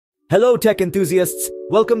Hello tech enthusiasts,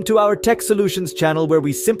 welcome to our Tech Solutions channel where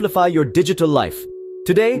we simplify your digital life.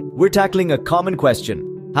 Today, we're tackling a common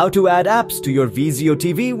question: how to add apps to your Vizio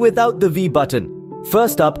TV without the V button.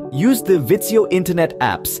 First up, use the Vizio Internet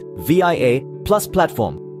Apps (VIA) Plus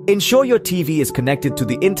platform. Ensure your TV is connected to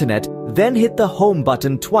the internet, then hit the home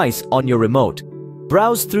button twice on your remote.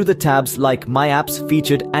 Browse through the tabs like My Apps,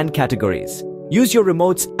 Featured and Categories. Use your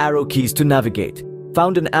remote's arrow keys to navigate.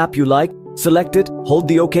 Found an app you like? Select it, hold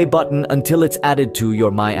the OK button until it's added to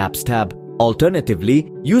your My Apps tab. Alternatively,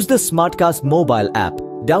 use the SmartCast mobile app.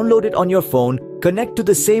 Download it on your phone, connect to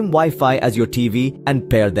the same Wi-Fi as your TV and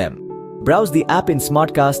pair them. Browse the app in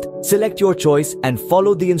SmartCast, select your choice and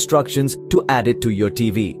follow the instructions to add it to your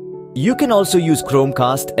TV. You can also use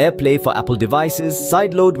Chromecast, AirPlay for Apple devices,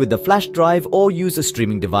 sideload with the flash drive or use a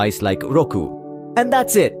streaming device like Roku. And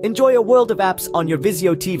that's it. Enjoy a world of apps on your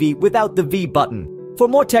Vizio TV without the V button. For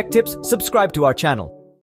more tech tips, subscribe to our channel.